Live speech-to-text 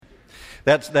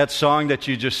That song that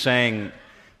you just sang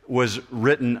was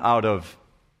written out of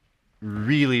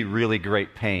really, really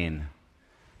great pain.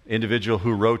 The individual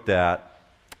who wrote that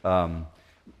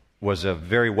was a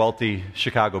very wealthy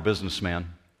Chicago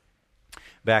businessman.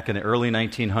 Back in the early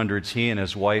 1900s, he and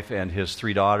his wife and his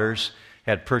 3 daughters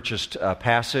had purchased a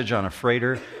passage on a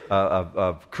freighter,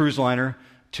 a cruise liner,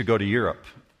 to go to Europe.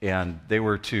 And they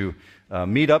were to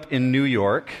meet up in New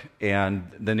York, and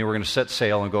then they were going to set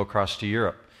sail and go across to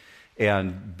Europe.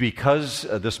 And because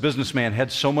this businessman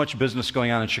had so much business going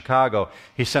on in Chicago,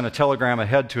 he sent a telegram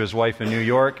ahead to his wife in New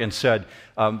York and said,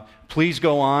 please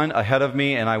go on ahead of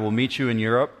me and I will meet you in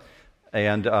Europe.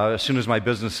 And as soon as my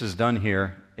business is done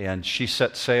here, and she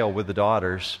set sail with the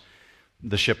daughters,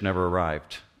 the ship never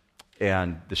arrived.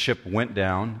 And the ship went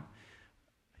down.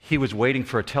 He was waiting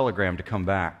for a telegram to come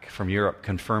back from Europe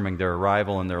confirming their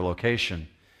arrival and their location.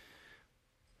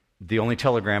 The only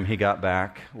telegram he got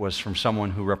back was from someone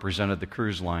who represented the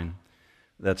cruise line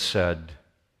that said,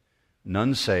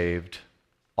 "None saved,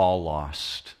 all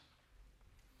lost."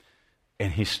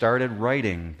 And he started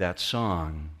writing that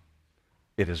song,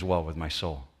 "It Is Well With My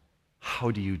Soul."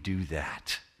 How do you do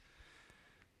that?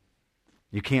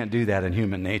 You can't do that in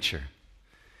human nature.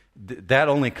 That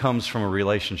only comes from a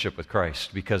relationship with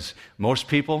Christ, because most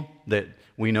people that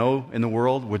we know in the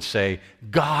world would say,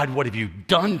 "God, what have you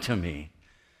done to me?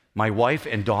 My wife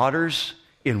and daughters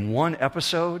in one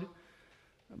episode?"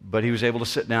 But he was able to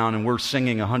sit down, and we're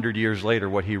singing 100 years later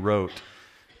what he wrote.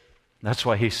 That's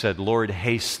why he said, "Lord,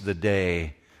 haste the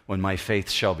day when my faith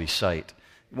shall be sight."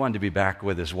 He wanted to be back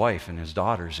with his wife and his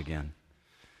daughters again.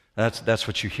 That's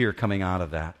what you hear coming out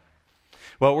of that.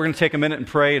 Well, we're going to take a minute and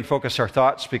pray and focus our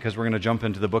thoughts, because we're going to jump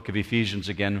into the book of Ephesians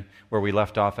again, where we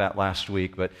left off at last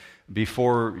week. But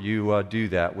before you do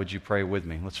that, would you pray with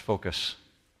me? Let's focus.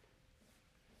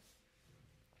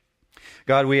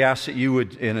 God, we ask that you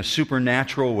would, in a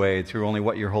supernatural way, through only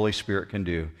what your Holy Spirit can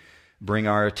do, bring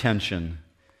our attention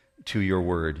to your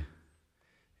word.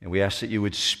 And we ask that you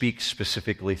would speak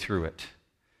specifically through it.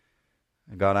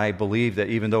 God, I believe that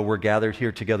even though we're gathered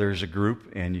here together as a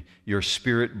group and your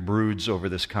Spirit broods over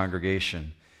this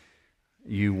congregation,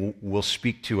 you will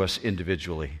speak to us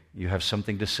individually. You have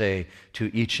something to say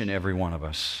to each and every one of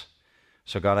us.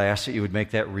 So God, I ask that you would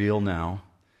make that real now.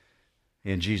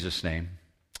 In Jesus' name,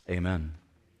 amen.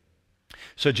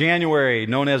 So January,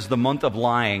 known as the month of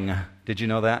lying. Did you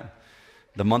know that?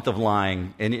 The month of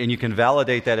lying. And you can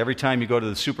validate that every time you go to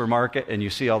the supermarket and you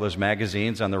see all those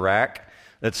magazines on the rack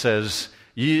that says,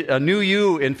 "A new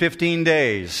you in 15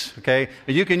 days, okay?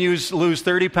 You can lose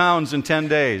 30 pounds in 10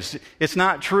 days. It's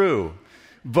not true.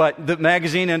 But the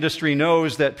magazine industry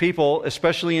knows that people,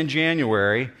 especially in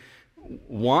January,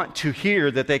 want to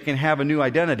hear that they can have a new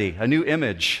identity, a new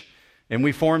image. And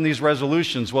we form these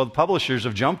resolutions. Well, the publishers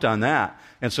have jumped on that.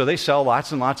 And so they sell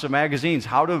lots and lots of magazines.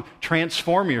 How to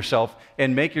transform yourself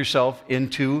and make yourself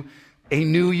into a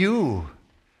new you.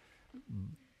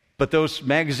 But those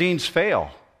magazines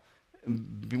fail.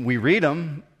 We read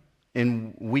them,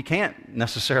 and we can't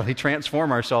necessarily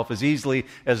transform ourselves as easily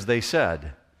as they said.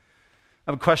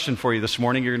 I have a question for you this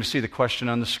morning. You're going to see the question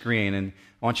on the screen, and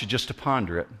I want you just to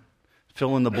ponder it.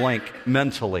 Fill in the blank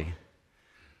mentally.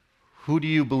 Who do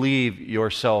you believe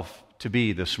yourself to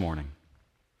be this morning?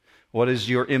 What is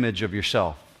your image of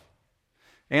yourself?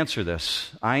 Answer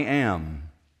this. I am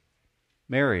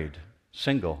married,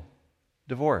 single,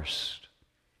 divorced,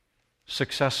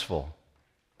 successful,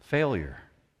 failure,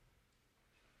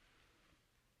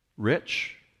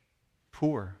 rich,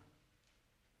 poor.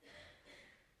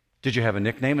 Did you have a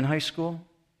nickname in high school?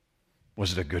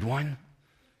 Was it a good one?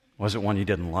 Was it one you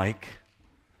didn't like?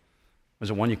 Was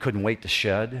it one you couldn't wait to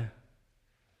shed?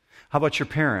 How about your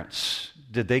parents?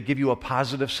 Did they give you a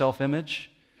positive self-image?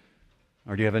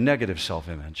 Or do you have a negative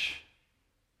self-image?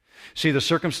 See, the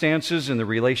circumstances and the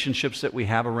relationships that we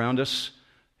have around us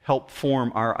help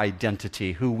form our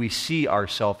identity, who we see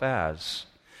ourselves as.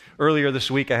 Earlier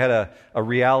this week, I had a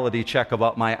reality check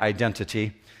about my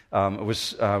identity. It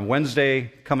was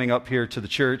Wednesday coming up here to the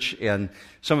church, and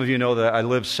some of you know that I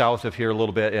live south of here a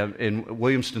little bit in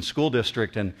Williamston School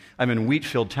District, and I'm in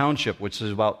Wheatfield Township, which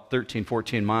is about 13,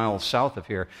 14 miles south of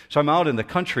here. So I'm out in the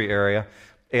country area,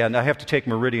 and I have to take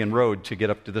Meridian Road to get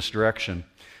up to this direction.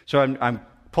 So I'm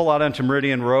pull out onto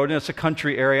Meridian Road, and it's a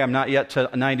country area. I'm not yet to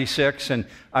 96, and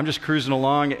I'm just cruising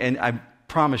along, and I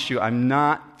promise you, I'm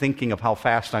not thinking of how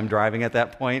fast I'm driving at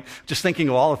that point, just thinking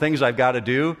of all the things I've got to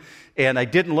do. And I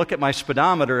didn't look at my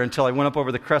speedometer until I went up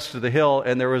over the crest of the hill,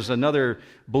 and there was another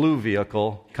blue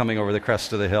vehicle coming over the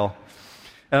crest of the hill.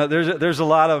 There's a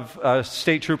lot of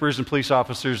state troopers and police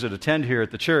officers that attend here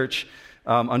at the church.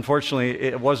 Unfortunately,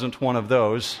 it wasn't one of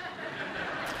those.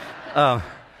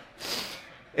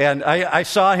 And I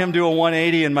saw him do a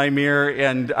 180 in my mirror,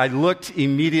 and I looked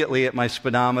immediately at my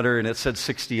speedometer, and it said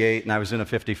 68, and I was in a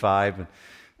 55. And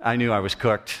I knew I was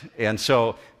cooked. And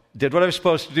so did what I was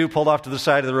supposed to do, pulled off to the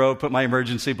side of the road, put my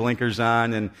emergency blinkers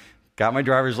on, and got my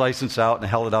driver's license out and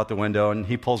held it out the window. And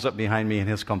he pulls up behind me in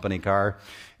his company car,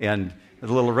 and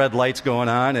the little red light's going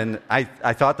on. And I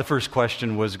thought the first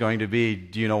question was going to be,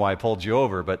 do you know why I pulled you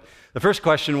over? But the first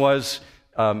question was,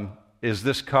 is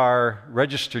this car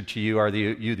registered to you? Are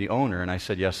you the owner? And I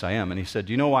said, yes, I am. And he said,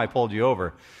 do you know why I pulled you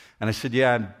over? And I said,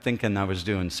 yeah, I'm thinking I was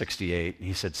doing 68. And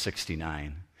he said,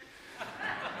 69.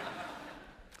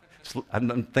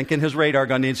 I'm thinking his radar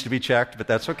gun needs to be checked, but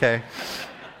that's okay.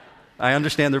 I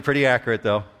understand they're pretty accurate,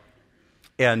 though.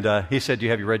 And he said, do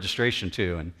you have your registration,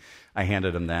 too? And I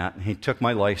handed him that. And he took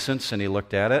my license, and he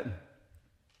looked at it.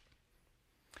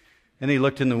 And he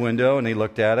looked in the window, and he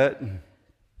looked at it.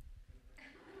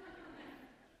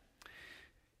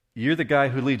 You're the guy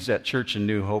who leads that church in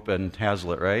New Hope and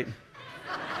Hazlitt, right?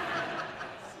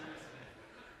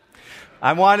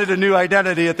 I wanted a new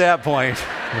identity at that point.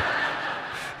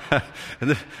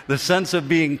 The sense of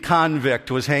being convict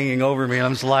was hanging over me, and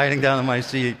I'm sliding down in my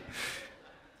seat.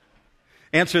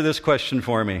 Answer this question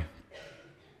for me.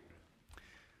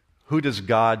 Who does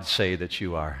God say that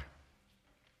you are?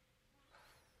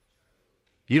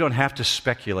 You don't have to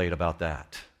speculate about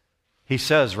that. He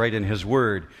says right in His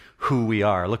Word who we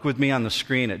are. Look with me on the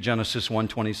screen at Genesis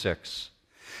 1:26.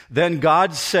 Then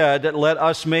God said, let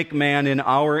us make man in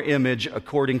our image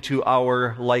according to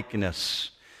our likeness,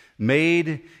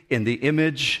 made in the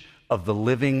image of the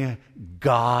living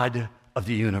God of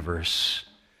the universe,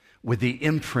 with the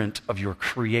imprint of your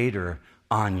Creator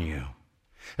on you.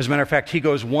 As a matter of fact, he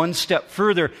goes one step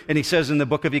further, and he says in the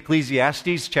book of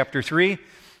Ecclesiastes, chapter 3,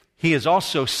 He has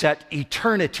also set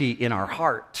eternity in our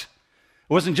heart.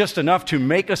 It wasn't just enough to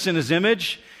make us in His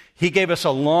image. He gave us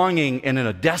a longing and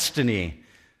a destiny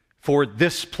for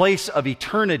this place of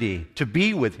eternity to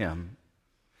be with Him.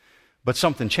 But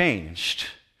something changed.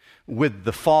 With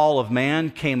the fall of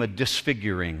man came a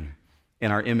disfiguring,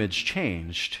 and our image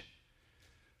changed.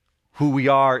 Who we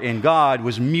are in God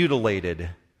was mutilated,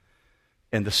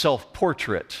 and the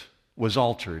self-portrait was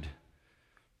altered.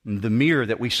 The mirror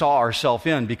that we saw ourselves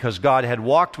in, because God had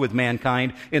walked with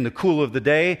mankind in the cool of the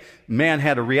day, man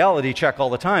had a reality check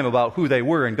all the time about who they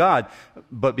were in God.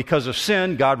 But because of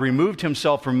sin, God removed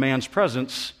Himself from man's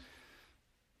presence,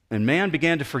 and man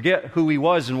began to forget who he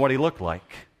was and what he looked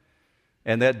like.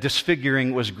 And that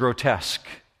disfiguring was grotesque.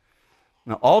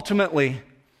 Now, ultimately,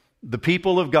 the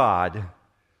people of God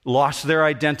lost their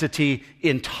identity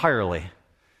entirely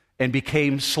and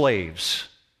became slaves,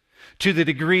 to the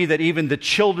degree that even the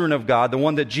children of God, the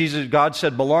one that God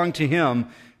said belonged to Him,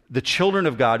 the children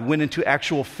of God went into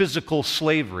actual physical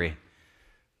slavery.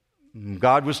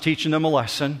 God was teaching them a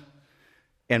lesson,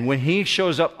 and when He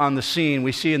shows up on the scene,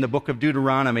 we see in the book of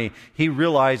Deuteronomy, He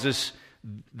realizes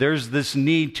there's this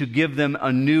need to give them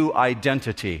a new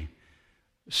identity.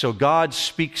 So God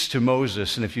speaks to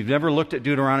Moses, and if you've never looked at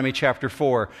Deuteronomy chapter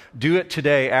 4, do it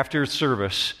today after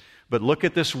service. But look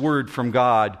at this word from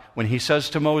God when He says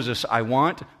to Moses, I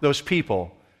want those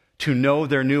people to know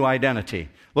their new identity.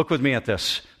 Look with me at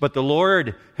this. But the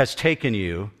Lord has taken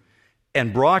you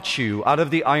and brought you out of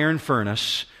the iron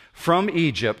furnace from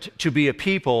Egypt to be a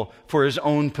people for His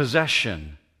own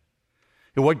possession.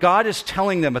 And what God is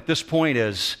telling them at this point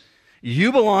is,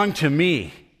 you belong to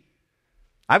me.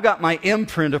 I've got my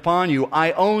imprint upon you.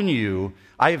 I own you.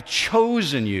 I have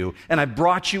chosen you, and I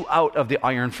brought you out of the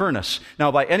iron furnace.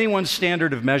 Now, by anyone's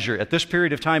standard of measure, at this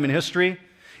period of time in history,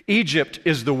 Egypt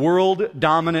is the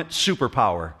world-dominant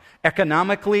superpower,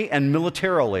 economically and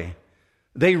militarily.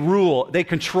 They rule, they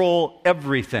control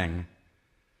everything.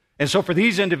 And so for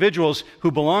these individuals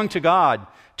who belong to God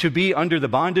to be under the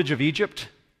bondage of Egypt,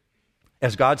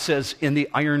 as God says, in the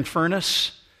iron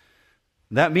furnace,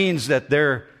 that means that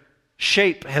their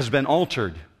shape has been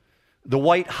altered. The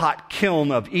white-hot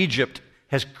kiln of Egypt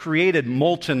has created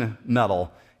molten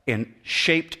metal and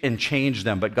shaped and changed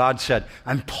them. But God said,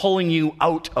 I'm pulling you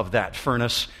out of that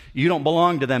furnace. You don't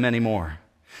belong to them anymore.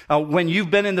 When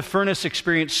you've been in the furnace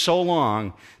experience so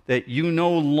long that you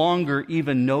no longer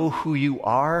even know who you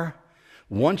are,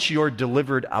 once you're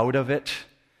delivered out of it,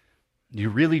 you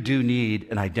really do need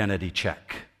an identity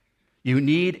check. You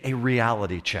need a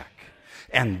reality check.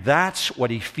 And that's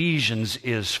what Ephesians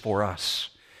is for us.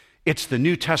 It's the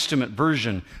New Testament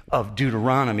version of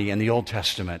Deuteronomy in the Old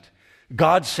Testament.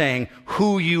 God saying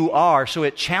who you are. So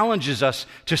it challenges us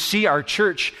to see our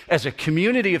church as a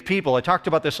community of people. I talked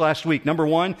about this last week. Number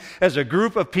one, as a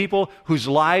group of people whose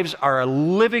lives are a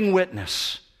living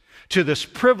witness to this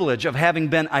privilege of having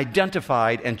been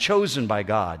identified and chosen by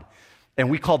God. And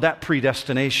we call that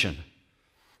predestination.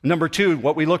 Number two,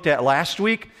 what we looked at last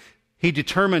week, he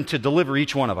determined to deliver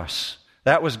each one of us.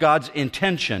 That was God's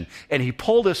intention. And he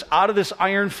pulled us out of this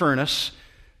iron furnace,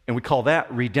 and we call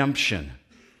that redemption.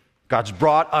 God's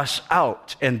brought us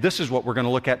out. And this is what we're going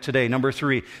to look at today. Number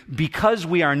three, because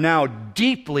we are now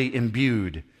deeply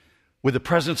imbued with the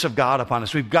presence of God upon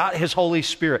us. We've got his Holy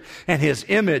Spirit, and his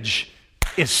image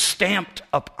is stamped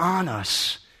upon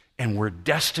us, and we're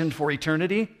destined for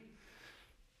eternity.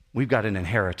 We've got an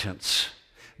inheritance.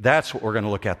 That's what we're going to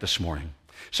look at this morning.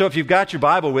 So if you've got your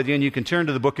Bible with you, and you can turn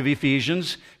to the book of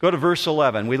Ephesians, go to verse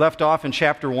 11. We left off in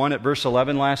chapter 1 at verse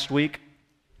 11 last week.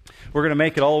 We're going to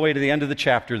make it all the way to the end of the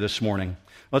chapter this morning.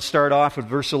 Let's start off with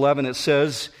verse 11. It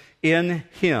says, In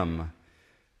him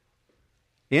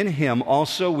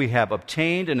also we have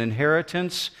obtained an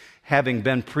inheritance, having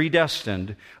been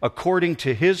predestined according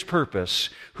to his purpose,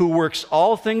 who works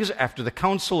all things after the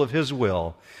counsel of his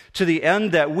will, to the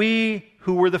end that we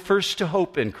who were the first to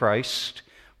hope in Christ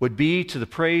would be to the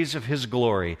praise of his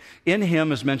glory. In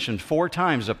him is mentioned 4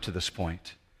 times up to this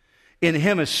point. In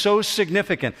him is so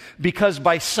significant because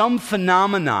by some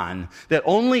phenomenon that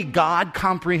only God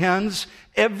comprehends,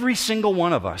 every single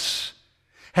one of us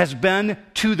has been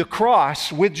to the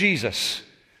cross with Jesus.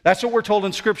 That's what we're told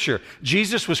in Scripture.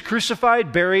 Jesus was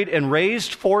crucified, buried, and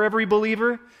raised for every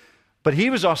believer, but he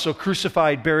was also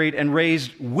crucified, buried, and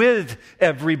raised with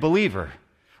every believer.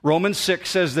 Romans 6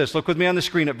 says this. Look with me on the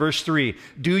screen at verse 3.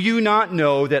 Do you not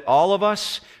know that all of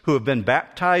us who have been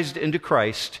baptized into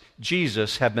Christ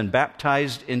Jesus have been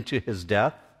baptized into his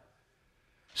death?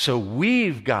 So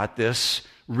we've got this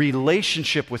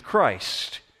relationship with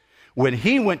Christ. When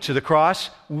he went to the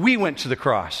cross, we went to the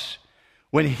cross.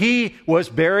 When he was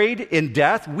buried in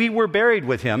death, we were buried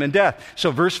with him in death.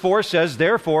 So verse 4 says,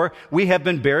 therefore, we have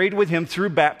been buried with him through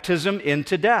baptism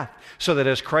into death, so that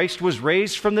as Christ was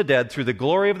raised from the dead through the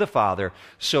glory of the Father,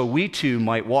 so we too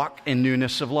might walk in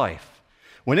newness of life.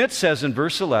 When it says in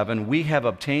verse 11, we have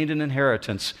obtained an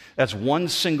inheritance, that's one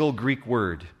single Greek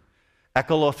word,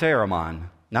 ekolotheramon.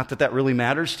 Not that that really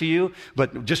matters to you,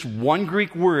 but just one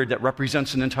Greek word that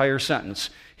represents an entire sentence.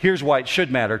 Here's why it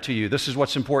should matter to you. This is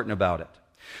what's important about it.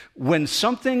 When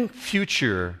something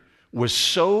future was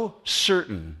so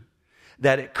certain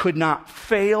that it could not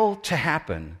fail to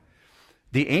happen,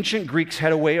 the ancient Greeks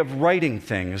had a way of writing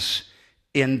things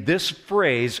in this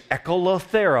phrase,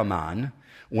 ekolotheramon.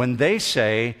 When they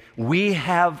say, we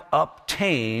have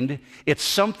obtained, it's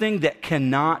something that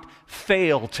cannot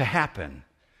fail to happen.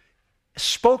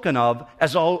 Spoken of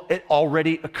as it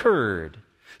already occurred.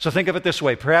 So think of it this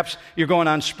way. Perhaps you're going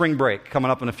on spring break coming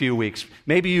up in a few weeks.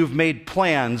 Maybe you've made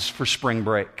plans for spring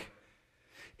break.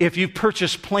 If you've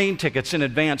purchased plane tickets in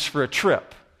advance for a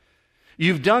trip,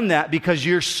 you've done that because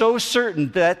you're so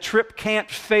certain that trip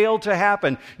can't fail to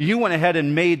happen. You went ahead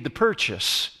and made the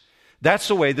purchase. That's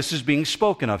the way this is being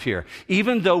spoken of here.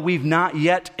 Even though we've not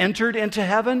yet entered into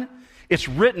heaven, it's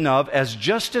written of as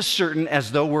just as certain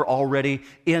as though we're already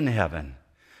in heaven.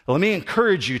 Let me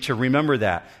encourage you to remember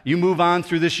that. You move on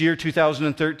through this year,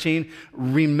 2013,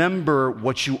 remember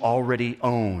what you already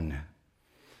own.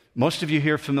 Most of you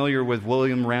here familiar with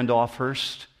William Randolph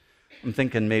Hearst? I'm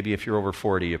thinking maybe if you're over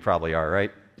 40, you probably are,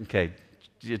 right? Okay,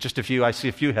 just a few. I see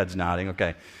a few heads nodding.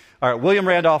 Okay. All right, William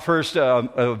Randolph Hearst,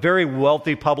 a very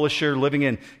wealthy publisher living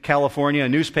in California, a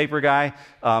newspaper guy,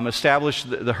 established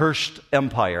the Hearst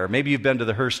Empire. Maybe you've been to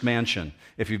the Hearst Mansion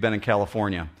if you've been in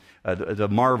California, the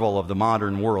marvel of the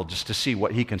modern world, just to see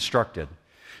what he constructed.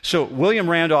 So William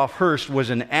Randolph Hearst was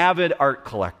an avid art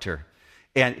collector,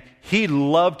 and he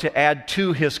loved to add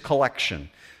to his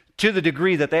collection, to the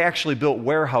degree that they actually built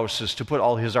warehouses to put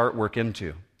all his artwork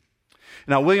into.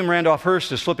 Now, William Randolph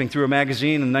Hearst is flipping through a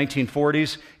magazine in the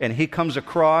 1940s, and he comes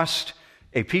across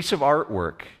a piece of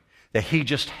artwork that he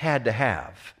just had to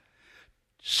have.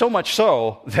 So much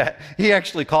so that he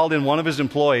actually called in one of his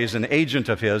employees, an agent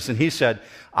of his, and he said,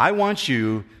 I want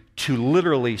you to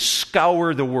literally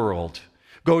scour the world.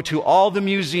 Go to all the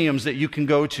museums that you can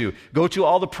go to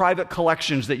all the private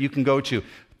collections that you can go to.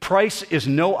 Price is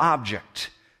no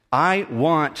object. I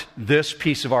want this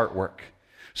piece of artwork.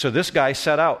 So this guy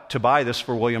set out to buy this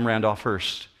for William Randolph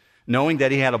Hearst, knowing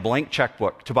that he had a blank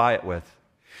checkbook to buy it with.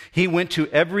 He went to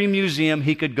every museum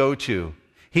he could go to.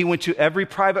 He went to every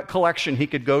private collection he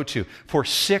could go to for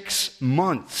 6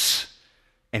 months,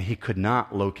 and he could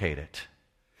not locate it.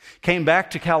 Came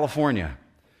back to California,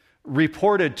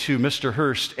 reported to Mr.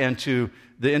 Hearst and to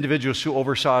the individuals who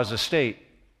oversaw his estate,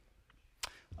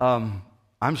 I'm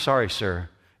sorry, sir.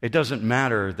 It doesn't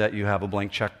matter that you have a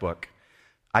blank checkbook.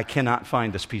 I cannot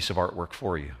find this piece of artwork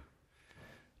for you.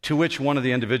 To which one of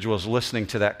the individuals listening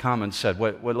to that comment said,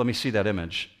 "What, let me see that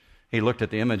image." He looked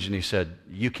at the image and he said,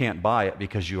 "You can't buy it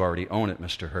because you already own it,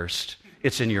 Mr. Hurst.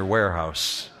 It's in your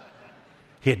warehouse."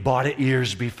 He had bought it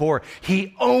years before.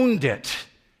 He owned it,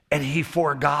 and he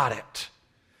forgot it.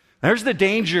 There's the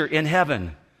danger in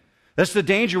heaven. That's the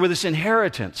danger with this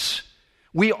inheritance.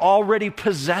 We already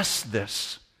possess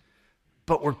this,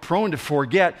 but we're prone to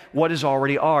forget what is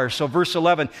already ours. So verse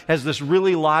 11 has this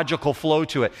really logical flow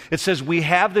to it. It says, we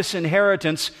have this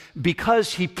inheritance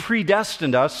because he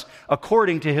predestined us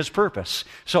according to his purpose.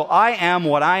 So I am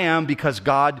what I am because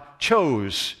God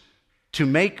chose to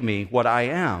make me what I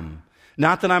am.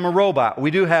 Not that I'm a robot.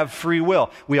 We do have free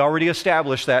will. We already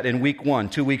established that in week 1,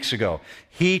 2 weeks ago.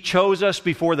 He chose us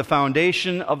before the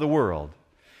foundation of the world,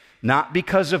 not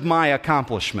because of my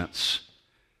accomplishments,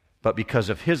 but because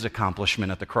of his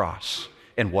accomplishment at the cross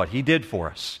and what he did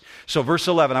for us. So verse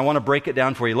 11, I want to break it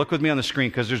down for you. Look with me on the screen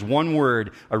because there's one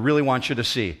word I really want you to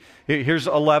see. Here's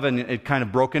 11, it kind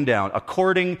of broken down.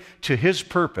 According to his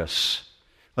purpose.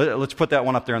 Let's put that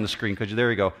one up there on the screen because there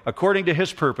you go. According to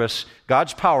his purpose,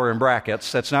 God's power in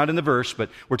brackets, that's not in the verse, but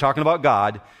we're talking about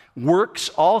God, works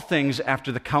all things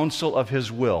after the counsel of his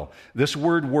will. This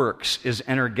word works is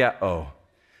energeo.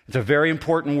 It's a very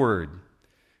important word.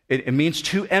 It means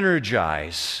to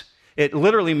energize. It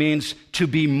literally means to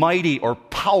be mighty or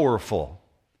powerful.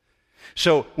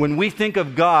 So when we think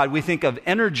of God, we think of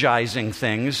energizing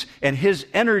things, and his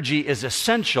energy is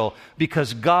essential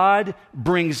because God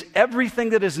brings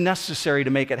everything that is necessary to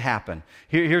make it happen.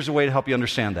 Here's a way to help you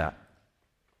understand that.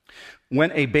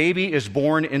 When a baby is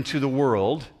born into the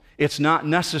world, it's not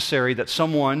necessary that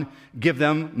someone give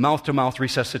them mouth-to-mouth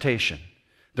resuscitation.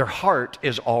 Their heart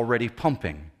is already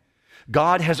pumping.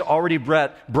 God has already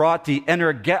brought the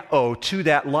energeo to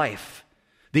that life.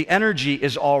 The energy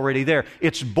is already there.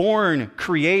 It's born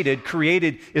created.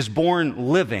 Created is born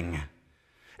living.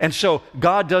 And so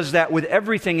God does that with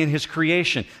everything in his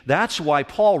creation. That's why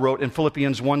Paul wrote in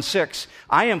Philippians 1:6,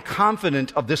 I am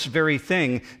confident of this very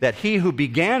thing, that he who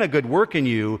began a good work in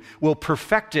you will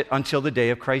perfect it until the day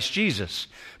of Christ Jesus.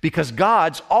 Because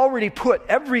God's already put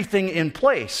everything in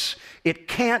place. It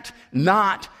can't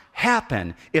not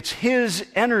happen. It's his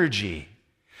energy.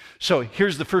 So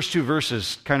here's the first 2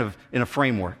 verses kind of in a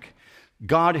framework.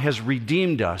 God has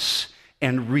redeemed us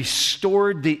and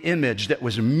restored the image that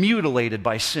was mutilated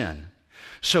by sin.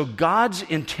 So God's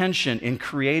intention in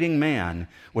creating man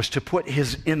was to put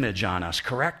his image on us,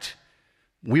 correct?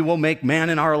 We will make man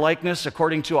in our likeness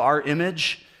according to our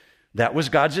image. That was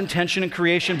God's intention in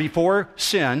creation before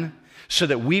sin, so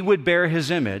that we would bear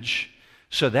his image.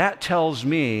 So that tells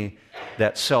me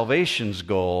that salvation's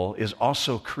goal is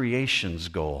also creation's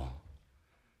goal.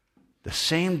 The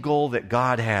same goal that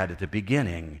God had at the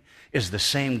beginning is the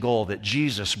same goal that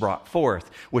Jesus brought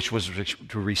forth, which was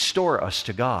to restore us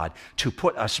to God, to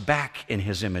put us back in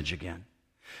his image again.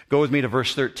 Go with me to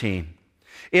verse 13.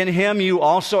 In him you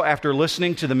also, after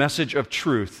listening to the message of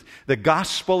truth, the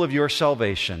gospel of your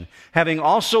salvation, having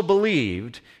also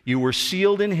believed, you were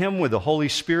sealed in him with the Holy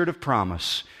Spirit of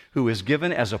promise, who is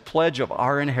given as a pledge of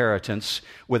our inheritance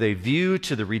with a view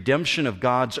to the redemption of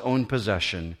God's own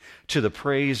possession, to the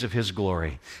praise of his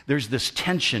glory. There's this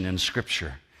tension in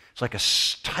Scripture. It's like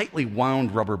a tightly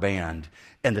wound rubber band,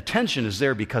 and the tension is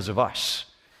there because of us.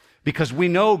 Because we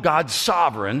know God's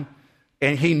sovereign,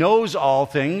 and he knows all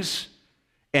things,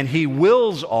 and he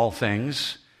wills all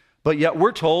things, but yet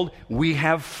we're told we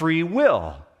have free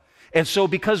will. And so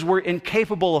because we're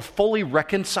incapable of fully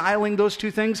reconciling those two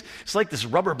things, it's like this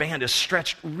rubber band is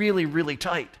stretched really, really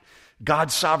tight.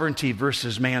 God's sovereignty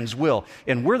versus man's will.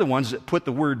 And we're the ones that put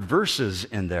the word versus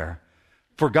in there.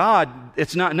 For God,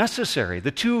 it's not necessary.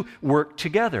 The two work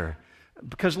together.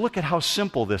 Because look at how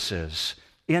simple this is.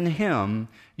 In him,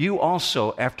 you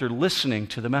also, after listening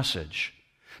to the message.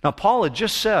 Now, Paul had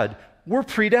just said, we're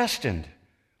predestined.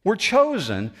 We're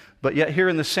chosen. But yet here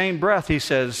in the same breath, he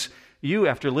says, you,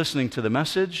 after listening to the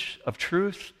message of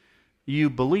truth, you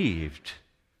believed.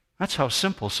 That's how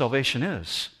simple salvation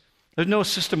is. There's no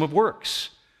system of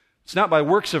works. It's not by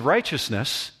works of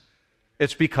righteousness.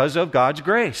 It's because of God's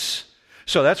grace.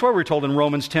 So that's why we're told in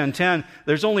Romans 10:10,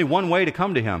 there's only one way to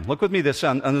come to him. Look with me this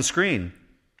on the screen.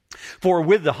 For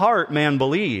with the heart man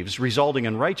believes, resulting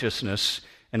in righteousness,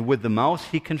 and with the mouth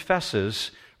he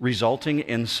confesses, resulting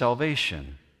in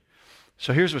salvation.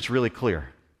 So here's what's really clear.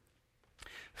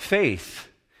 Faith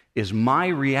is my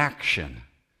reaction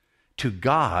to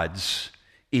God's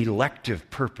elective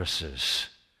purposes.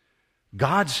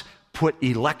 God's put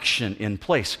election in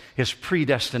place, his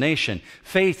predestination.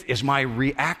 Faith is my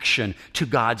reaction to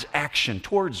God's action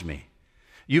towards me.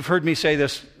 You've heard me say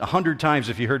this 100 times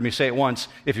if you heard me say it once,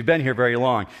 if you've been here very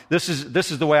long. This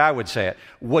is the way I would say it.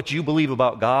 What you believe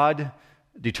about God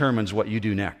determines what you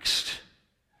do next.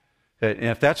 And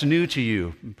if that's new to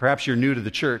you, perhaps you're new to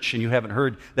the church and you haven't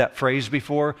heard that phrase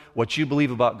before, what you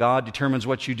believe about God determines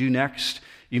what you do next,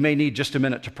 you may need just a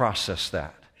minute to process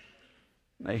that.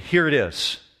 Here it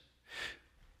is.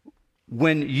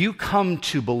 When you come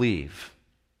to believe,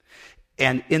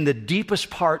 and in the deepest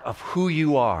part of who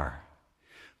you are,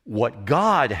 what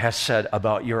God has said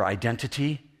about your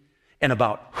identity and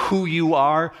about who you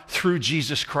are through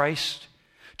Jesus Christ,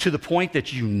 to the point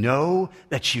that you know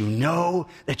that you know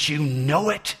that you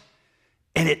know it,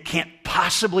 and it can't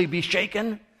possibly be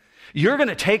shaken, you're going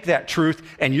to take that truth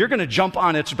and you're going to jump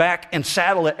on its back and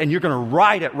saddle it, and you're going to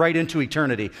ride it right into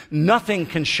eternity. Nothing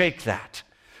can shake that,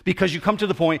 because you come to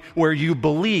the point where you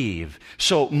believe.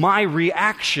 So my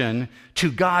reaction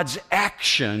to God's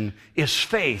action is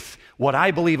faith. What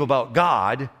I believe about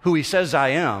God, who He says I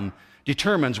am,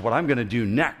 determines what I'm going to do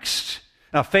next.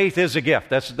 Now, faith is a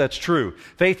gift. That's true.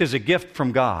 Faith is a gift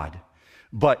from God,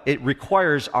 but it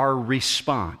requires our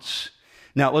response.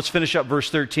 Now, let's finish up verse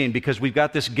 13, because we've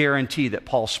got this guarantee that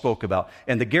Paul spoke about,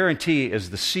 and the guarantee is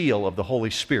the seal of the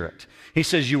Holy Spirit. He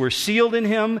says, you were sealed in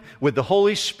Him with the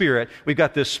Holy Spirit. We've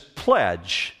got this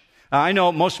pledge. I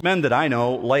know most men that I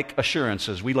know like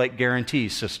assurances. We like guarantee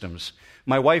systems.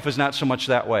 My wife is not so much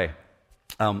that way.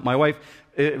 My wife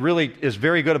really is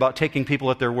very good about taking people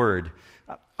at their word.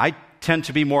 I tend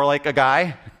to be more like a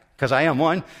guy, because I am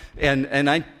one, and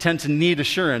I tend to need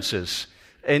assurances.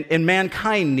 And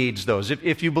mankind needs those.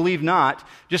 If you believe not,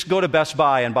 just go to Best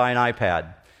Buy and buy an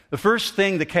iPad. The first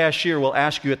thing the cashier will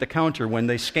ask you at the counter when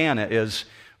they scan it is,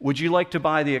 would you like to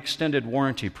buy the extended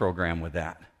warranty program with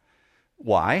that?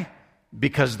 Why?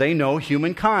 Because they know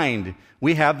humankind.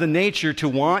 We have the nature to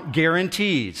want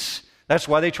guarantees. That's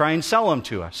why they try and sell them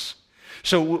to us.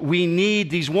 So we need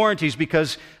these warranties,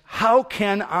 because how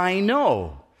can I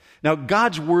know? Now,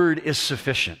 God's word is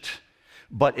sufficient,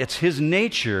 but it's His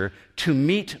nature to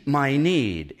meet my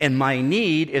need. And my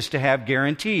need is to have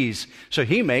guarantees. So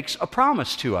He makes a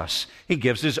promise to us. He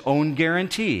gives His own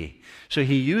guarantee. So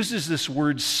He uses this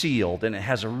word sealed, and it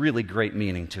has a really great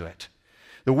meaning to it.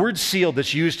 The word sealed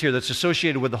that's used here, that's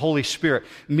associated with the Holy Spirit,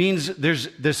 means there's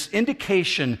this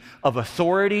indication of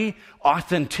authority,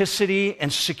 authenticity,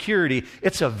 and security.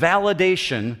 It's a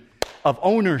validation of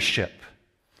ownership.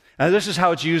 Now, this is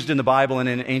how it's used in the Bible and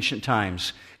in ancient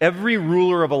times. Every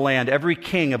ruler of a land, every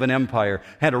king of an empire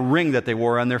had a ring that they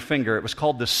wore on their finger. It was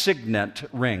called the signet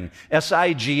ring,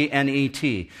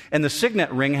 S-I-G-N-E-T. And the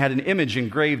signet ring had an image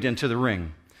engraved into the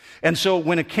ring. And so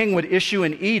when a king would issue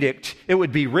an edict, it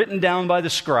would be written down by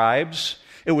the scribes,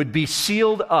 it would be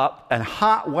sealed up, and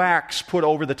hot wax put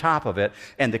over the top of it,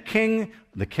 and the king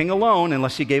alone,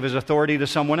 unless he gave his authority to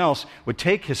someone else, would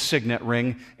take his signet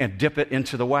ring and dip it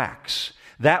into the wax.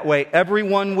 That way,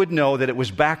 everyone would know that it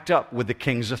was backed up with the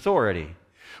king's authority.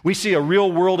 We see a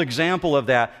real-world example of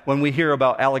that when we hear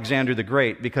about Alexander the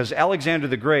Great, because Alexander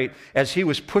the Great, as he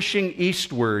was pushing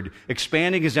eastward,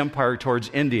 expanding his empire towards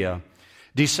India,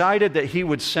 decided that he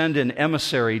would send an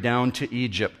emissary down to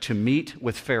Egypt to meet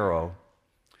with Pharaoh.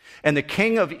 And the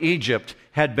king of Egypt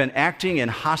had been acting in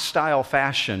hostile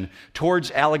fashion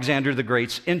towards Alexander the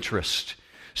Great's interest.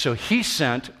 So he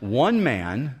sent one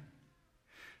man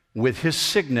with his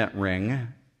signet ring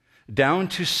down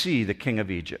to see the king of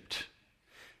Egypt.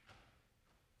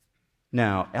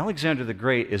 Now, Alexander the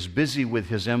Great is busy with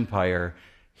his empire.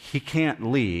 He can't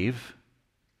leave.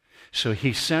 So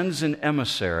he sends an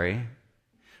emissary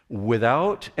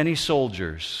without any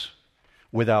soldiers,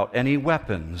 without any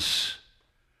weapons,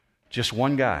 just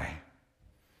one guy.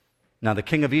 Now, the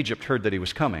king of Egypt heard that he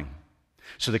was coming.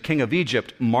 So the king of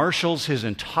Egypt marshals his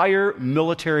entire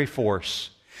military force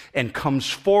and comes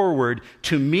forward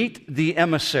to meet the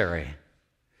emissary.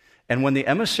 And when the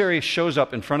emissary shows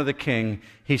up in front of the king,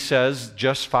 he says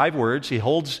just 5 words. He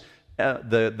holds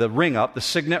the ring up, the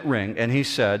signet ring, and he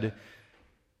said,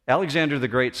 Alexander the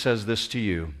Great says this to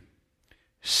you: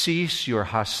 cease your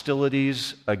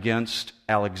hostilities against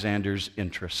Alexander's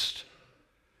interest.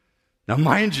 Now,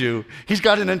 mind you, he's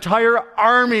got an entire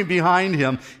army behind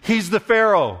him. He's the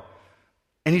Pharaoh.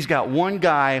 And he's got one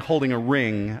guy holding a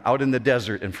ring out in the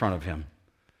desert in front of him.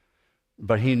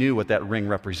 But he knew what that ring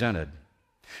represented.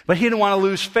 But he didn't want to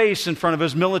lose face in front of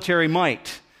his military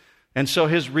might. And so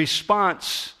his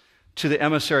response to the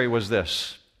emissary was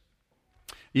this: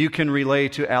 you can relay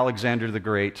to Alexander the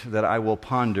Great that I will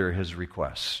ponder his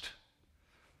request.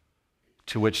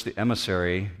 To which the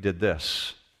emissary did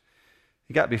this.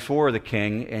 He got before the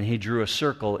king and he drew a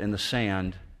circle in the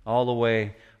sand all the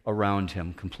way around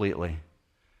him completely.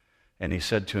 And he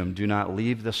said to him, "Do not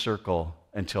leave the circle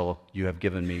until you have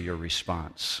given me your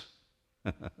response."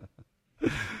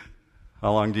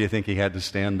 How long do you think he had to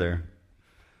stand there?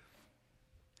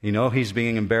 You know he's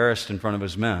being embarrassed in front of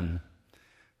his men,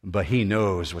 but he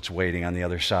knows what's waiting on the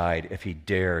other side if he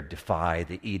dared defy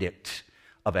the edict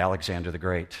of Alexander the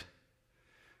Great.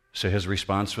 So his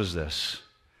response was this: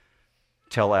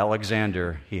 "Tell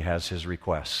Alexander he has his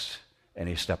request." And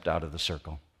he stepped out of the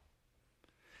circle.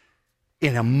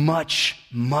 In a much,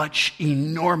 much,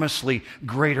 enormously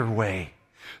greater way,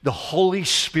 the Holy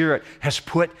Spirit has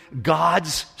put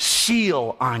God's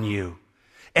seal on you.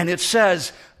 And it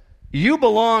says, "You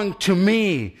belong to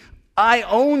me. I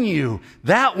own you.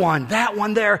 That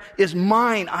one there is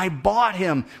mine. I bought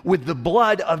him with the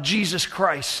blood of Jesus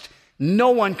Christ. No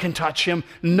one can touch him.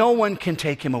 No one can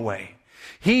take him away."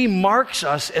 He marks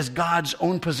us as God's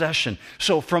own possession.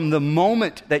 So from the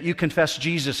moment that you confess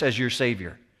Jesus as your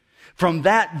Savior, from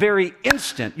that very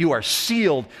instant, you are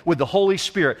sealed with the Holy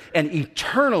Spirit, and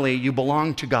eternally you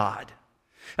belong to God.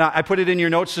 Now, I put it in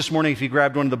your notes this morning if you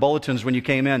grabbed one of the bulletins when you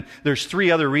came in. There's 3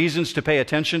 other reasons to pay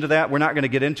attention to that. We're not going to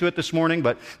get into it this morning,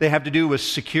 but they have to do with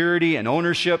security and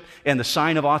ownership and the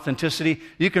sign of authenticity.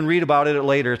 You can read about it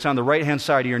later. It's on the right-hand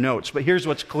side of your notes. But here's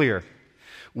what's clear.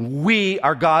 We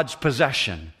are God's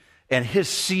possession, and his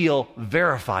seal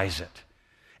verifies it.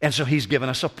 And so he's given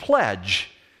us a pledge.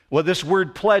 Well, this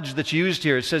word pledge that's used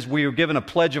here, it says we are given a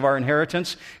pledge of our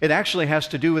inheritance. It actually has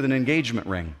to do with an engagement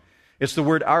ring. It's the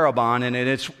word arabon, and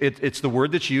it's the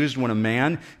word that's used when a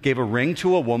man gave a ring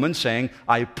to a woman saying,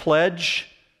 "I pledge,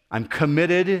 I'm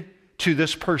committed to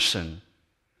this person,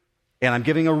 and I'm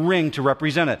giving a ring to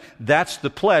represent it." That's the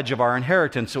pledge of our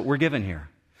inheritance that we're given here.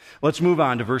 Let's move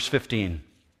on to verse 15.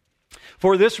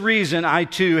 "For this reason, I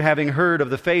too, having heard of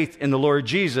the faith in the Lord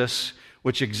Jesus,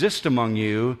 which exists among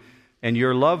you, and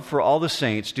your love for all the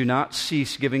saints, do not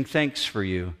cease giving thanks for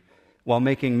you, while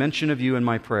making mention of you in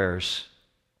my prayers,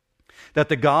 that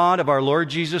the God of our Lord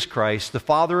Jesus Christ, the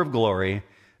Father of glory,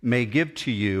 may give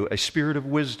to you a spirit of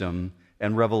wisdom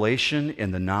and revelation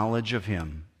in the knowledge of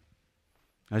him."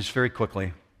 Now, just very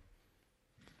quickly,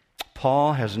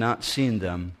 Paul has not seen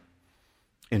them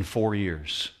in 4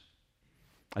 years.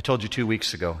 I told you 2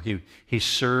 weeks ago, he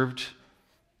served,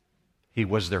 he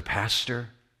was their pastor,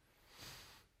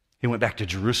 he went back to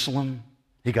Jerusalem,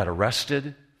 he got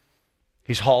arrested,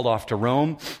 he's hauled off to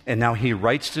Rome, and now he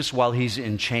writes this while he's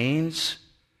in chains,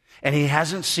 and he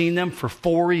hasn't seen them for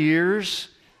 4 years,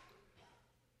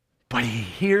 but he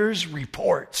hears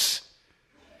reports.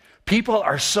 People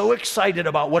are so excited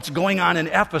about what's going on in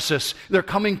Ephesus. They're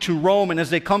coming to Rome, and as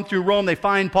they come through Rome, they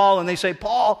find Paul, and they say,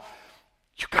 "Paul,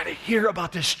 you got to hear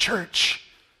about this church.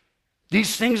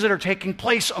 These things that are taking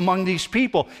place among these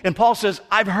people." And Paul says,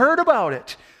 "I've heard about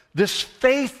it. This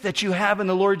faith that you have in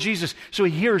the Lord Jesus." So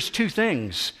he hears 2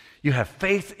 things. You have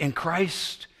faith in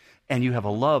Christ, and you have a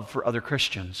love for other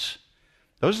Christians.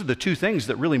 Those are the 2 things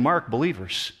that really mark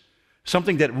believers.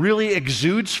 Something that really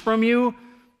exudes from you,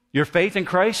 your faith in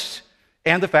Christ,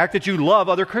 and the fact that you love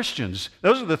other Christians.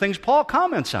 Those are the things Paul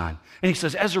comments on. And he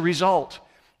says, as a result,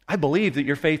 I believe that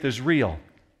your faith is real.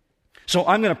 So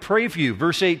I'm going to pray for you.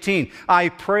 Verse 18, "I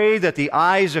pray that the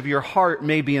eyes of your heart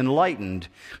may be enlightened,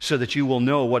 so that you will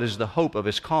know what is the hope of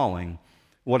his calling,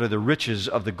 what are the riches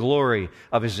of the glory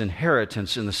of his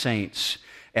inheritance in the saints,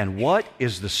 and what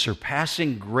is the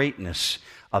surpassing greatness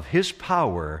of his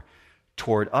power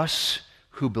toward us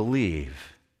who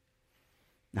believe."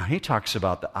 Now he talks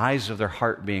about the eyes of their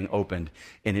heart being opened,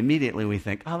 and immediately we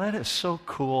think, "Oh, that is so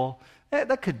cool.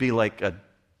 That could be like a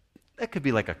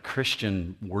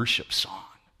Christian worship song.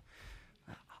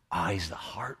 Eyes, the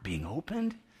heart being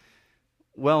opened?"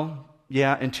 Well,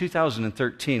 yeah, in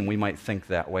 2013 we might think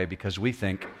that way because we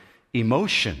think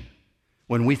emotion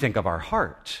when we think of our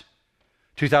heart.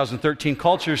 2013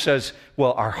 culture says,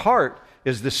 well, our heart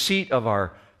is the seat of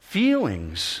our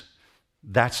feelings.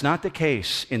 That's not the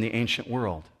case in the ancient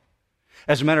world.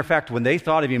 As a matter of fact, when they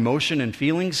thought of emotion and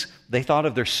feelings, they thought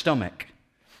of their stomach.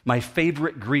 My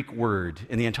favorite Greek word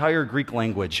in the entire Greek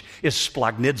language is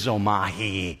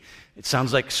splagnizomai. It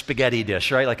sounds like spaghetti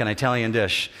dish, right? Like an Italian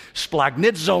dish.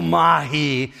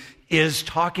 Splagnizomai is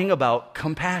talking about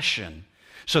compassion.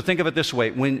 So think of it this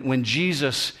way. When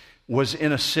Jesus was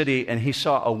in a city and he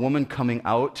saw a woman coming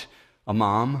out, a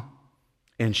mom,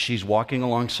 and she's walking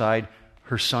alongside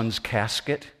her son's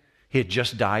casket. He had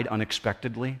just died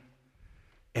unexpectedly.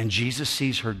 And Jesus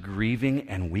sees her grieving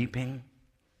and weeping.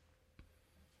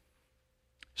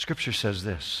 Scripture says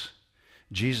this: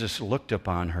 Jesus looked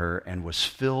upon her and was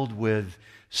filled with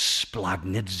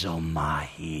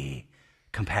splagnizomai,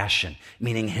 compassion,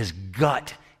 meaning his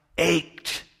gut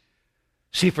ached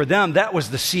See, for them, that was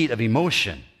the seat of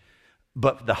emotion.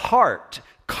 But the heart,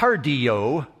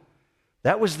 cardio,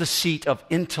 that was the seat of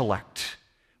intellect,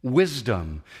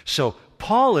 wisdom. So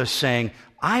Paul is saying,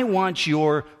 I want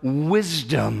your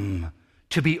wisdom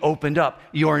to be opened up,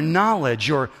 your knowledge,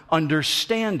 your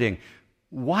understanding.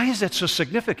 Why is that so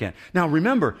significant? Now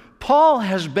remember, Paul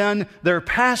has been their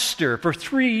pastor for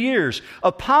 3 years.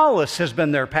 Apollos has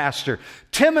been their pastor.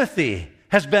 Timothy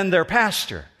has been their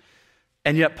pastor.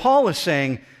 And yet Paul is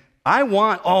saying, I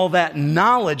want all that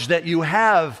knowledge that you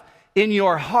have in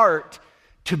your heart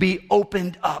to be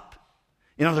opened up.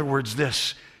 In other words,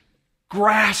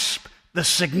 grasp the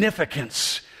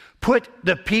significance. Put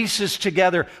the pieces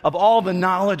together of all the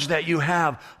knowledge that you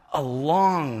have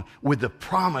along with the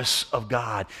promise of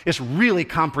God. It's really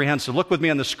comprehensive. Look with me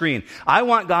on the screen. I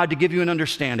want God to give you an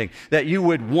understanding that you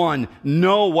would, 1,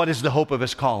 know what is the hope of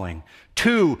His calling.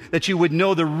 2, that you would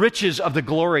know the riches of the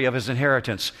glory of His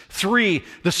inheritance. 3,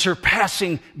 the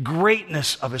surpassing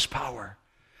greatness of His power.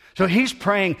 So he's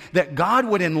praying that God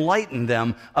would enlighten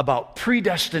them about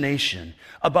predestination,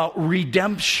 about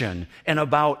redemption, and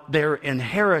about their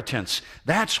inheritance.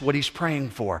 That's what he's praying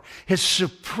for. His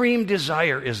supreme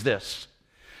desire is this: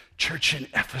 church in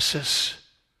Ephesus,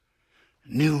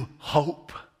 new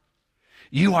hope.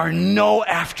 You are no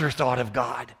afterthought of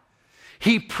God.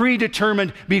 He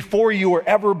predetermined before you were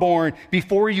ever born,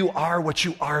 before you are what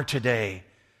you are today,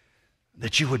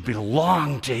 that you would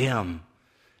belong to Him.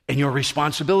 And your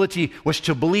responsibility was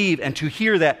to believe and to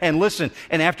hear that and listen.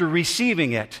 And after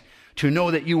receiving it, to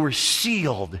know that you were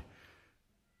sealed.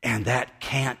 And that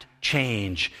can't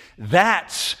change.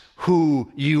 That's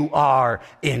who you are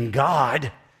in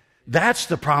God. That's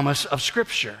the promise of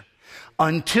Scripture.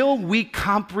 Until we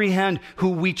comprehend who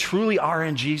we truly are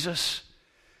in Jesus,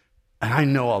 and I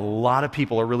know a lot of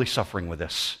people are really suffering with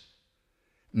this.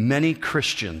 Many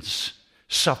Christians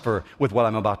suffer with what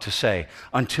I'm about to say.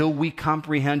 Until we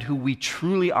comprehend who we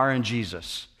truly are in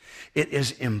Jesus, it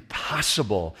is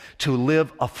impossible to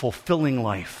live a fulfilling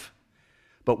life.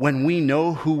 But when we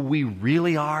know who we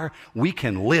really are, we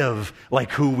can live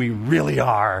like who we really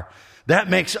are. That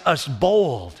makes us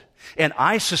bold. And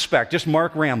I suspect, just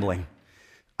Mark rambling,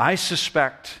 I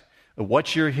suspect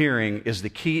what you're hearing is the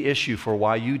key issue for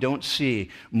why you don't see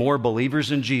more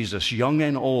believers in Jesus, young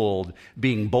and old,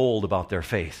 being bold about their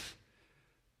faith.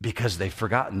 Because they've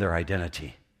forgotten their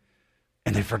identity.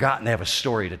 And they've forgotten they have a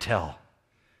story to tell.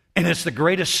 And it's the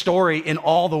greatest story in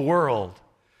all the world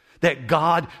that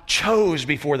God chose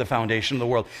before the foundation of the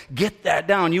world. Get that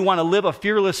down. You want to live a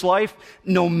fearless life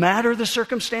no matter the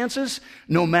circumstances,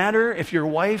 no matter if your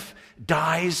wife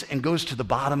dies and goes to the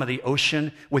bottom of the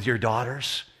ocean with your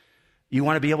daughters. You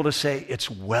want to be able to say,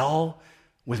 it's well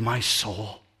with my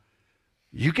soul.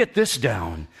 You get this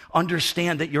down.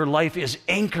 Understand that your life is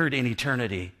anchored in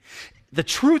eternity. The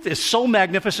truth is so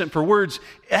magnificent for words.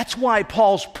 That's why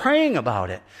Paul's praying about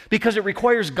it, because it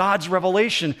requires God's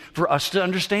revelation for us to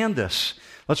understand this.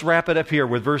 Let's wrap it up here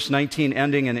with verse 19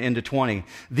 ending and into 20.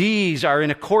 These are in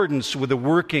accordance with the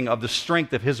working of the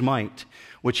strength of His might,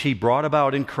 which He brought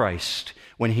about in Christ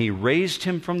when He raised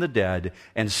Him from the dead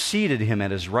and seated Him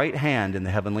at His right hand in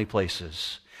the heavenly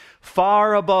places,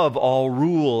 far above all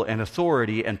rule and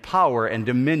authority and power and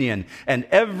dominion and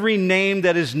every name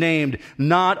that is named,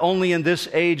 not only in this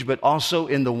age, but also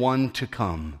in the one to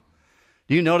come.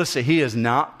 Do you notice that he is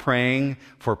not praying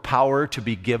for power to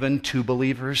be given to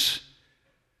believers?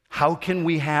 How can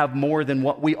we have more than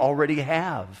what we already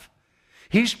have?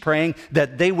 He's praying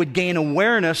that they would gain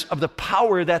awareness of the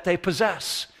power that they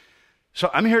possess. So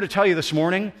I'm here to tell you this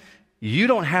morning, you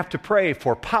don't have to pray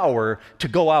for power to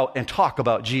go out and talk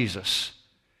about Jesus.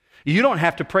 You don't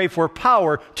have to pray for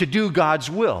power to do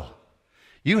God's will.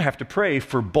 You have to pray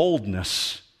for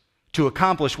boldness to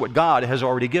accomplish what God has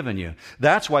already given you.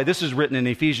 That's why this is written in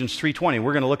Ephesians 3:20.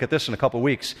 We're going to look at this in a couple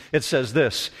weeks. It says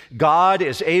this: God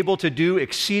is able to do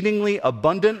exceedingly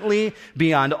abundantly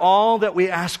beyond all that we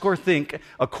ask or think,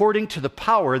 according to the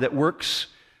power that works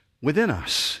within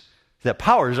us. That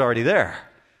power is already there.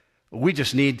 We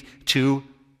just need to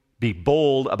be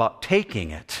bold about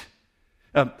taking it.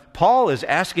 Paul is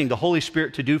asking the Holy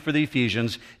Spirit to do for the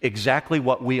Ephesians exactly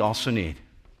what we also need.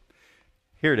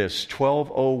 Here it is,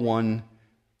 12:01,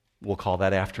 we'll call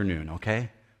that afternoon,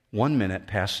 okay? 1 minute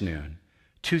past noon,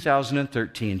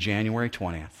 2013, January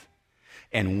 20th.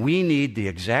 And we need the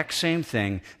exact same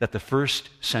thing that the first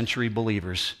century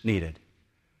believers needed: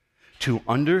 to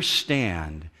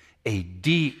understand a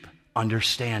deep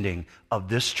understanding of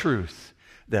this truth,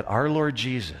 that our Lord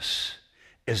Jesus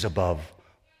is above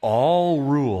all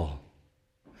rule.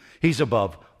 He's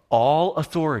above all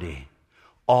authority,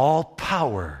 all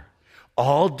power,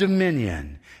 all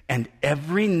dominion, and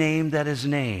every name that is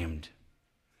named.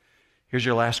 Here's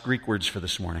your last Greek words for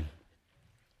this morning.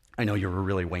 I know you were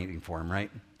really waiting for them,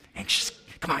 right? Anxious.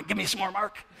 Come on, give me some more,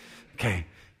 Mark. Okay,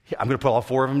 I'm going to put all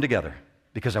four of them together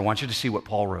because I want you to see what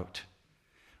Paul wrote.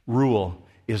 Rule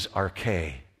is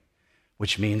arche,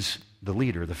 which means the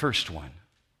leader, the first one.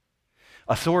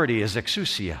 Authority is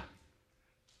exousia.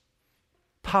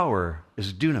 Power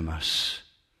is dunamis.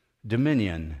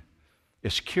 Dominion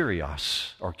is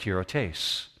kurios or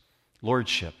kurotes,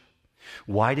 lordship.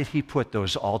 Why did he put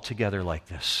those all together like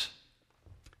this?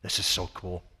 This is so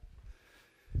cool.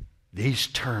 These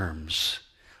terms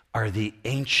are the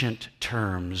ancient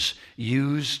terms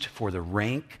used for the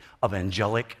rank of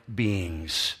angelic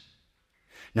beings.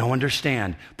 Now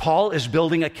understand, Paul is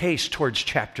building a case towards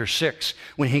chapter 6.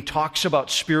 When he talks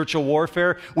about spiritual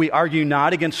warfare, we argue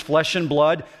not against flesh and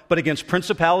blood, but against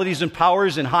principalities and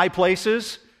powers in high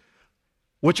places,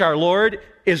 which our Lord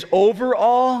is over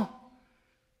all.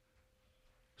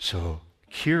 So,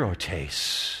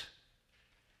 kurotes,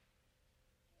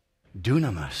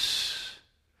 dunamis,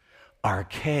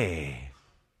 arche,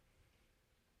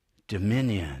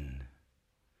 dominion,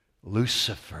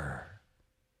 Lucifer,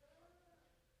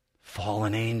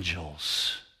 fallen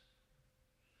angels.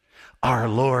 Our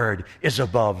Lord is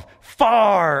above,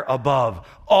 far above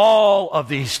all of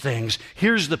these things.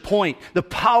 Here's the point. The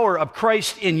power of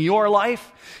Christ in your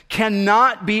life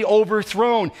cannot be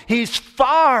overthrown. He's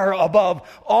far above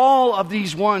all of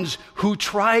these ones who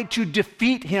tried to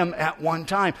defeat him at one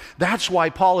time. That's why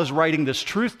Paul is writing this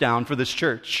truth down for this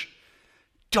church.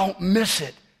 Don't miss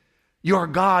it. Your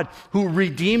God who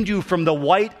redeemed you from the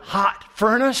white-hot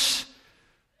furnace,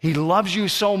 he loves you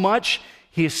so much,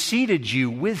 he has seated you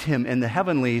with him in the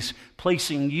heavenlies,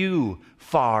 placing you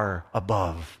far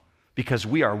above, because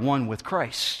we are one with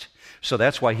Christ. So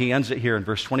that's why he ends it here in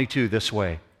verse 22 this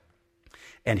way.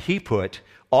 And he put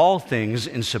all things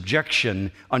in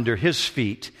subjection under his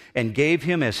feet, and gave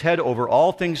him as head over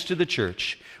all things to the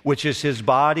church, which is his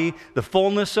body, the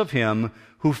fullness of him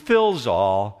who fills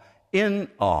all in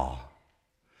all.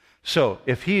 So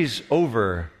if he's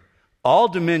over all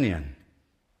dominion,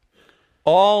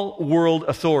 all world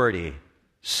authority,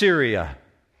 Syria,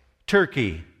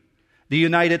 Turkey, the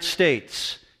United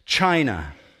States,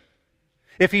 China,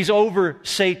 if he's over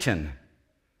Satan,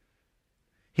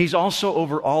 he's also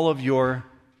over all of your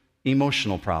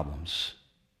emotional problems,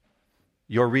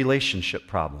 your relationship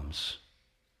problems,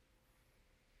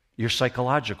 your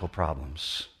psychological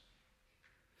problems,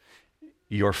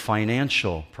 your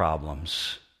financial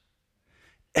problems.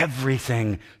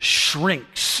 Everything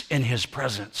shrinks in his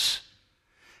presence.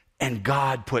 And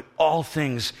God put all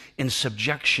things in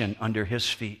subjection under his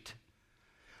feet.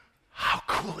 How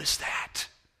cool is that?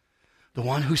 The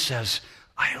one who says,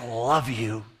 I love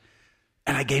you,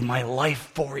 and I gave my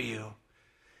life for you,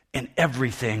 and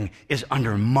everything is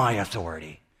under my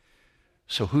authority.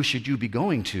 So who should you be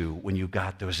going to when you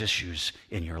got those issues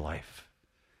in your life?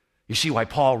 You see why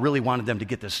Paul really wanted them to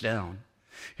get this down.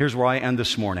 Here's where I end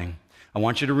this morning. I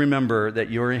want you to remember that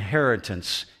your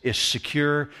inheritance is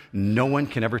secure. No one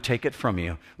can ever take it from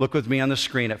you. Look with me on the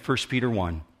screen at 1 Peter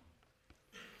 1.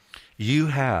 You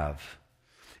have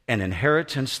an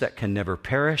inheritance that can never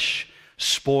perish,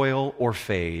 spoil, or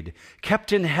fade,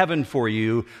 kept in heaven for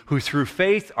you, who through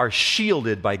faith are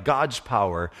shielded by God's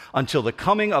power until the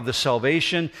coming of the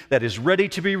salvation that is ready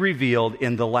to be revealed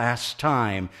in the last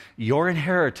time. Your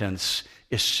inheritance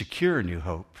is secure, New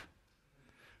Hope.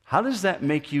 How does that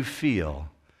make you feel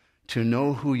to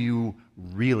know who you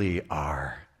really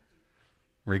are?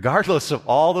 Regardless of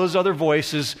all those other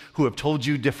voices who have told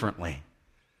you differently.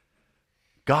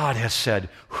 God has said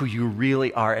who you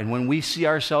really are. And when we see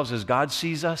ourselves as God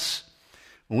sees us,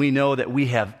 we know that we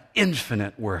have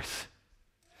infinite worth.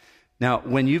 Now,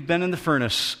 when you've been in the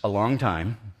furnace a long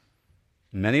time,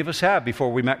 many of us have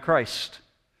before we met Christ,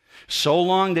 so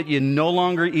long that you no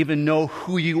longer even know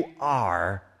who you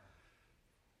are,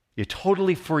 you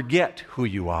totally forget who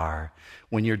you are.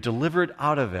 When you're delivered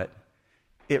out of it,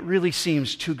 it really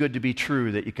seems too good to be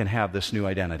true that you can have this new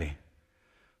identity.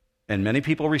 And many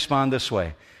people respond this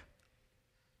way.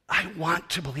 I want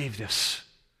to believe this.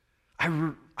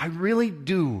 I really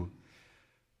do.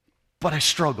 But I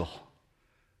struggle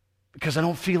because I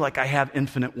don't feel like I have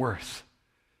infinite worth.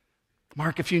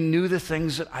 Mark, if you knew the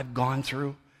things that I've gone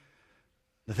through,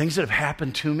 the things that have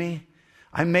happened to me,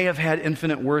 I may have had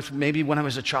infinite worth maybe when I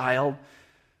was a child,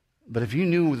 but if you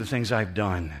knew the things I've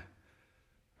done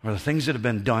or the things that have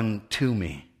been done to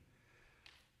me,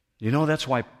 you know that's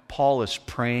why Paul is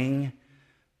praying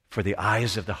for the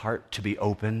eyes of the heart to be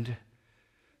opened,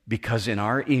 because in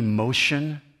our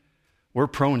emotion, we're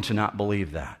prone to not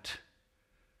believe that.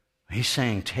 He's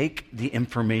saying, take the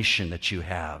information that you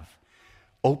have.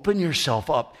 Open yourself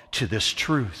up to this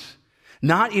truth.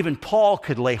 Not even Paul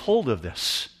could lay hold of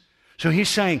this. So he's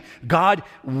saying, God,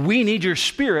 we need your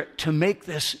Spirit to make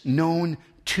this known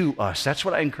to us. That's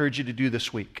what I encourage you to do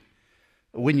this week.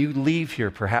 When you leave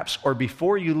here, perhaps, or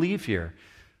before you leave here,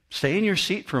 stay in your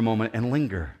seat for a moment and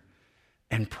linger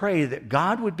and pray that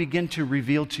God would begin to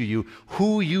reveal to you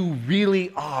who you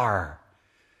really are.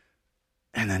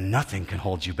 And then nothing can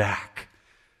hold you back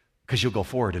because you'll go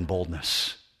forward in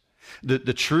boldness.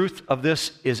 The truth of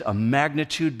this is a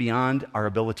magnitude beyond our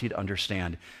ability to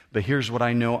understand. But here's what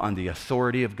I know on the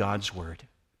authority of God's word.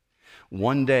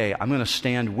 One day, I'm going to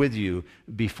stand with you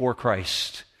before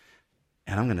Christ,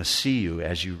 and I'm going to see you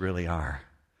as you really are.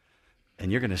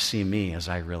 And you're going to see me as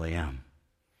I really am.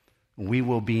 We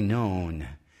will be known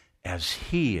as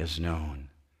He is known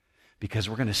because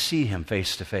we're going to see Him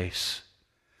face to face.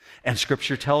 And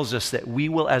Scripture tells us that we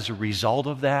will, as a result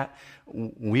of that,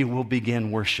 we will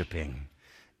begin worshiping.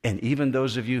 And even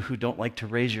those of you who don't like to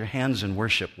raise your hands in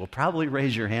worship will probably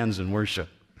raise your hands in worship.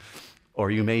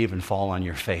 Or you may even fall on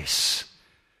your face.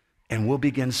 And we'll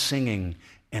begin singing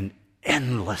an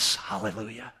endless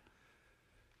hallelujah.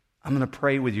 I'm going to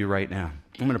pray with you right now.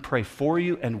 I'm going to pray for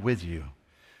you and with you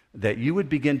that you would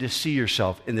begin to see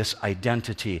yourself in this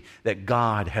identity that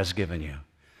God has given you.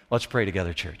 Let's pray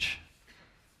together, church.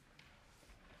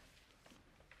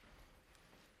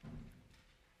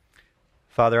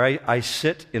 Father, I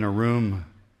sit in a room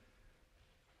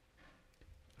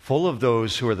full of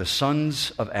those who are the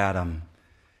sons of Adam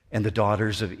and the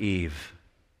daughters of Eve.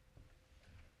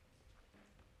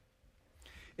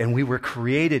 And we were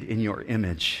created in your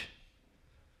image.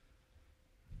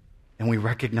 And we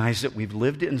recognize that we've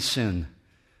lived in sin,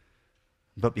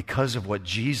 but because of what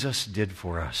Jesus did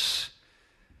for us,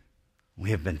 we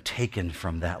have been taken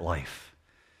from that life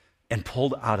and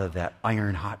pulled out of that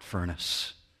iron-hot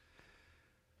furnace.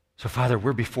 So, Father,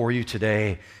 we're before you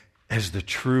today as the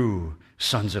true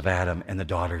sons of Adam and the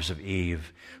daughters of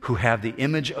Eve, who have the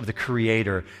image of the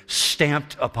Creator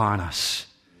stamped upon us.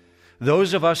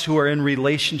 Those of us who are in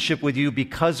relationship with you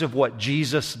because of what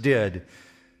Jesus did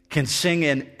can sing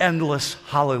an endless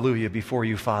hallelujah before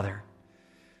you, Father.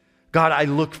 God, I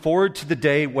look forward to the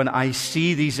day when I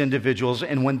see these individuals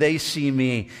and when they see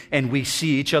me and we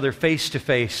see each other face to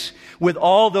face with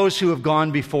all those who have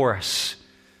gone before us.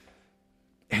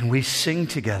 And we sing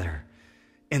together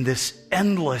in this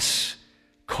endless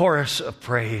chorus of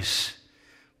praise.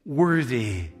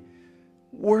 Worthy,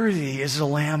 worthy is the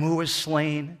Lamb who was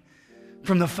slain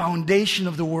from the foundation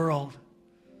of the world.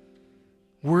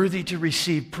 Worthy to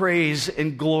receive praise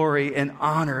and glory and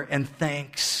honor and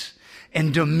thanks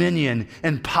and dominion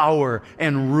and power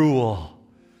and rule.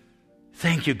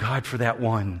 Thank you, God, for that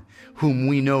one whom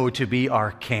we know to be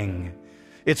our King.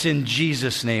 It's in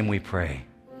Jesus' name we pray.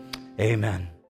 Amen.